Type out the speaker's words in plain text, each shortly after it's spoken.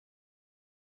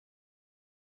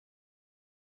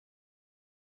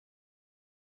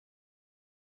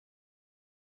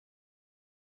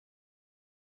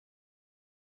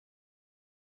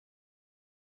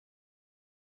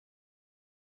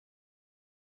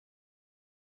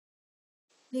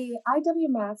The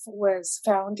IWMF was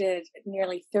founded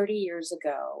nearly 30 years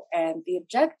ago, and the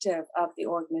objective of the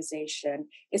organization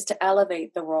is to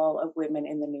elevate the role of women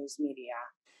in the news media.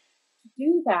 To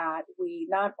do that, we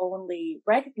not only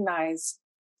recognize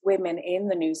women in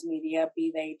the news media,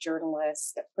 be they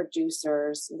journalists,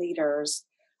 producers, leaders,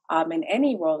 in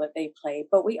any role that they play,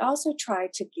 but we also try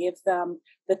to give them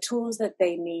the tools that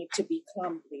they need to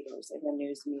become leaders in the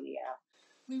news media.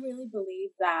 We really believe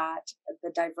that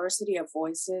the diversity of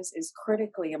voices is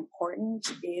critically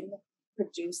important in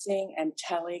producing and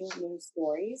telling news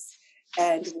stories.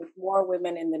 And with more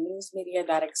women in the news media,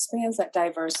 that expands that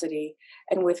diversity.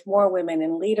 And with more women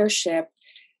in leadership,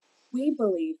 we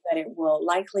believe that it will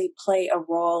likely play a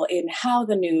role in how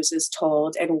the news is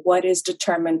told and what is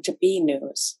determined to be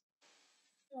news.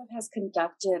 Has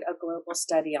conducted a global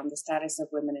study on the status of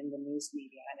women in the news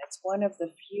media, and it's one of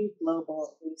the few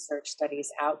global research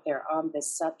studies out there on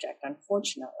this subject.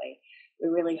 Unfortunately, we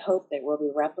really hope that it will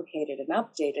be replicated and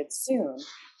updated soon.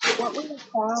 But what we have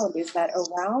found is that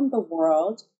around the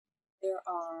world,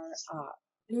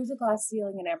 there's a glass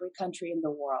ceiling in every country in the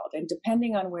world, and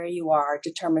depending on where you are,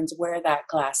 determines where that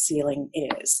glass ceiling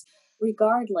is.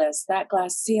 Regardless, that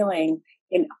glass ceiling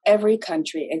in every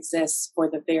country exists for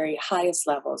the very highest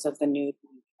levels of the news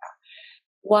media.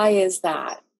 Why is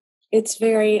that? It's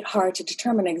very hard to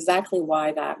determine exactly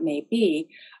why that may be.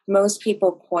 Most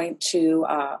people point to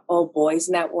old boys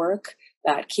network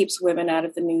that keeps women out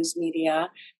of the news media.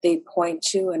 They point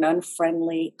to an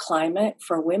unfriendly climate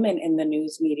for women in the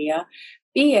news media,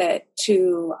 be it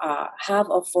to have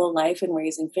a full life in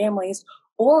raising families,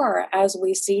 or as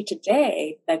we see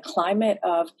today, the climate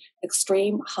of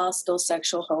extreme hostile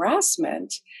sexual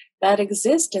harassment that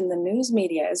exists in the news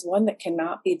media is one that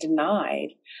cannot be denied.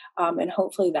 And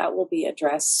hopefully that will be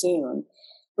addressed soon.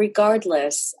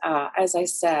 Regardless, as I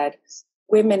said,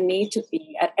 women need to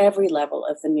be at every level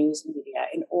of the news media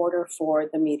in order for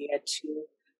the media to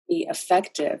be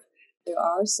effective. There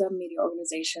are some media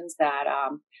organizations that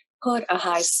put a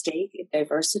high stake in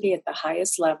diversity at the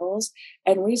highest levels,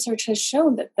 and research has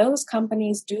shown that those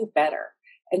companies do better.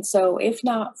 And so, if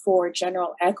not for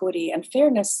general equity and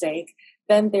fairness sake,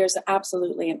 then there's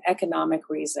absolutely an economic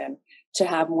reason to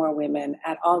have more women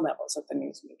at all levels of the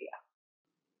news media.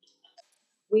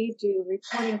 We do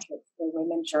reporting trips for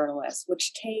women journalists,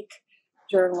 which take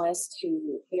journalists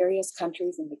to various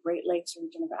countries in the Great Lakes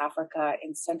region of Africa,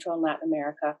 in Central and Latin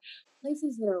America,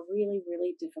 places that are really,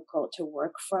 really difficult to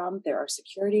work from. There are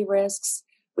security risks.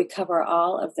 We cover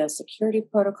all of the security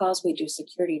protocols. We do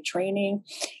security training.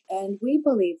 And we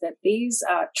believe that these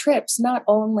trips not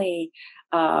only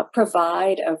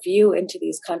provide a view into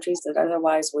these countries that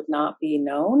otherwise would not be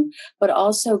known, but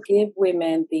also give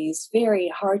women these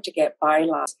very hard to get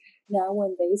bylines. Now,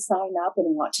 when they sign up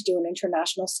and want to do an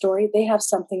international story, they have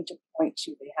something to point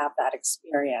to. They have that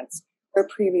experience where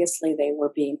previously they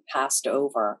were being passed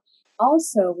over.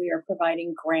 Also, we are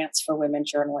providing grants for women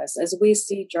journalists as we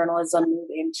see journalism move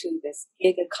into this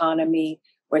gig economy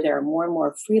where there are more and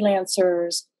more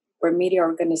freelancers, where media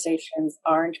organizations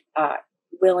aren't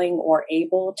willing or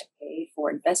able to pay for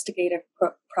investigative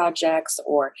projects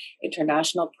or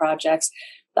international projects.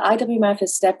 The IWMF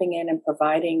is stepping in and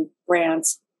providing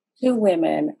grants to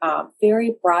women,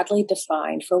 very broadly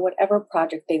defined for whatever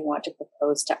project they want to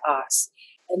propose to us.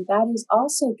 And that is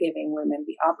also giving women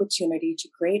the opportunity to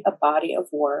create a body of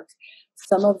work.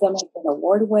 Some of them have been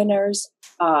award winners.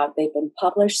 They've been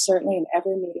published certainly in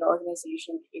every media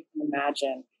organization you can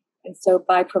imagine. And so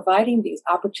by providing these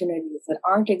opportunities that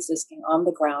aren't existing on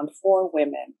the ground for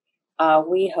women,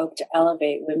 we hope to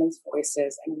elevate women's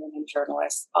voices and women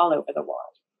journalists all over the world.